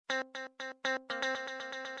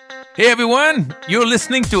Hey everyone, you're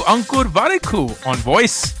listening to Ankur Variku on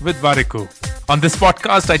Voice with Variku. On this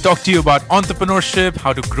podcast, I talk to you about entrepreneurship,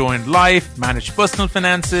 how to grow in life, manage personal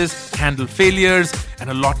finances, handle failures, and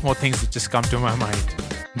a lot more things that just come to my mind.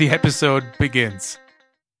 The episode begins.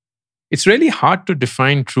 It's really hard to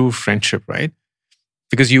define true friendship, right?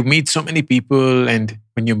 Because you meet so many people, and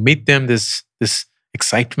when you meet them, there's this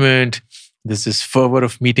excitement, there's this fervor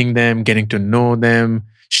of meeting them, getting to know them,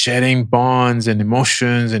 sharing bonds and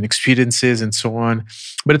emotions and experiences and so on.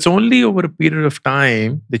 But it's only over a period of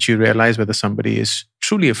time that you realize whether somebody is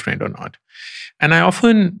truly a friend or not. And I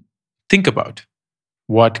often think about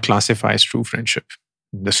what classifies true friendship.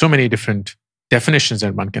 There's so many different definitions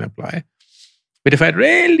that one can apply. But if I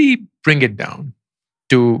really bring it down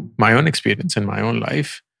to my own experience and my own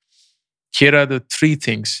life, here are the three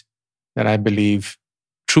things that I believe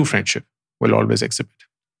true friendship will always exhibit.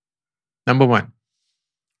 Number one,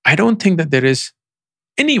 I don't think that there is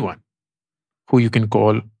anyone who you can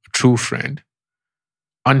call a true friend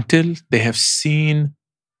until they have seen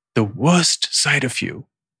the worst side of you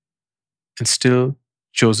and still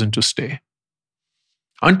chosen to stay.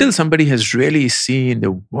 Until somebody has really seen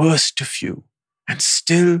the worst of you and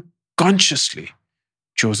still consciously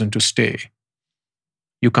chosen to stay,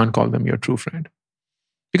 you can't call them your true friend.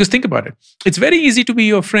 Because think about it. It's very easy to be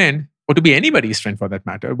your friend, or to be anybody's friend for that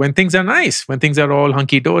matter, when things are nice, when things are all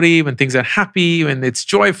hunky-dory, when things are happy, when it's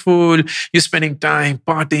joyful, you're spending time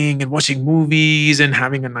partying and watching movies and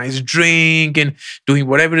having a nice drink and doing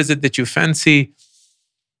whatever it is that you fancy.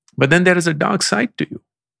 But then there is a dark side to you,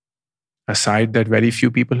 a side that very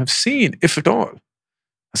few people have seen, if at all,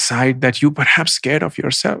 a side that you perhaps scared of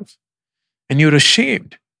yourself, and you're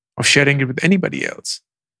ashamed of sharing it with anybody else.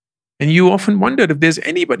 And you often wonder if there's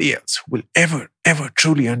anybody else who will ever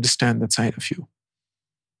truly understand that side of you.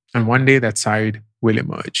 And one day that side will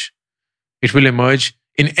emerge. It will emerge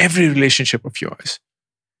in every relationship of yours.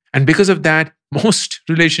 And because of that, most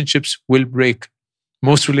relationships will break.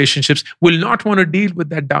 Most relationships will not want to deal with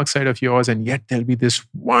that dark side of yours. And yet there'll be this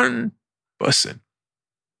one person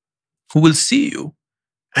who will see you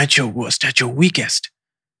at your worst, at your weakest,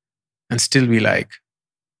 and still be like,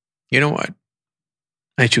 you know what?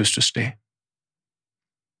 I choose to stay.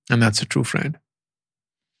 And that's a true friend.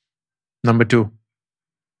 Number two,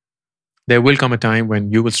 there will come a time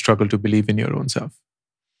when you will struggle to believe in your own self.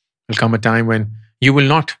 There'll come a time when you will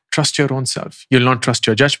not trust your own self. You'll not trust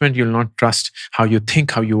your judgment. You'll not trust how you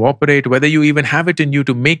think, how you operate, whether you even have it in you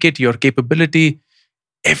to make it, your capability,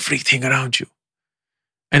 everything around you.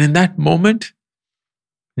 And in that moment,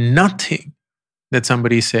 nothing that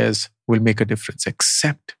somebody says will make a difference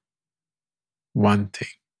except one thing.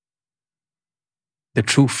 The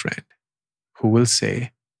true friend who will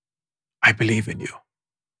say, I believe in you.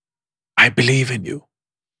 I believe in you.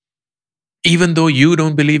 Even though you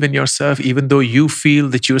don't believe in yourself, even though you feel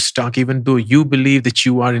that you're stuck, even though you believe that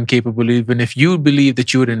you are incapable, even if you believe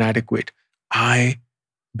that you're inadequate, I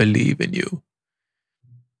believe in you.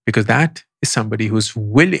 Because that is somebody who's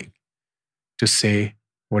willing to say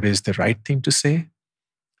what is the right thing to say,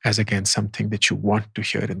 as against something that you want to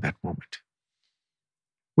hear in that moment.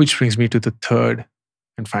 Which brings me to the third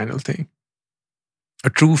and final thing. A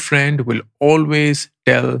true friend will always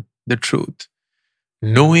tell the truth,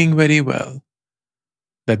 knowing very well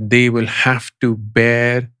that they will have to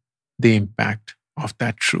bear the impact of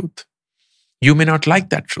that truth. You may not like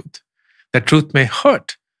that truth. That truth may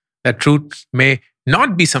hurt. That truth may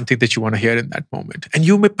not be something that you want to hear in that moment. And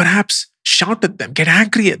you may perhaps shout at them, get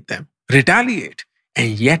angry at them, retaliate.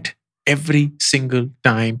 And yet, every single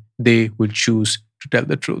time they will choose to tell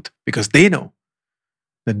the truth because they know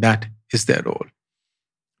that that is their role.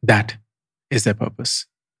 That is their purpose.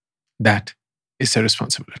 That is their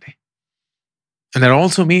responsibility. And that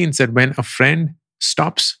also means that when a friend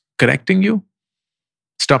stops correcting you,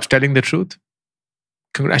 stops telling the truth,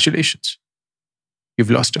 congratulations.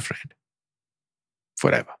 You've lost a friend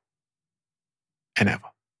forever and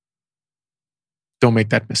ever. Don't make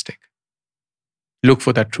that mistake. Look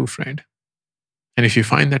for that true friend. And if you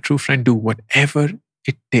find that true friend, do whatever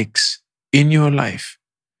it takes in your life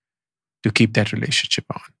to keep that relationship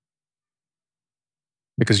on.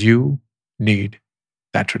 Because you need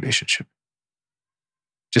that relationship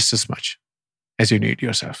just as much as you need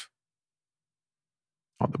yourself.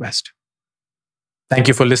 All the best. Thank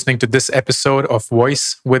you for listening to this episode of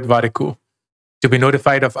Voice with Variku. To be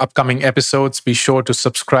notified of upcoming episodes, be sure to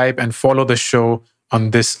subscribe and follow the show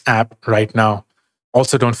on this app right now.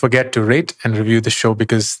 Also, don't forget to rate and review the show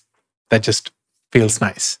because that just feels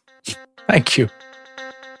nice. Thank you.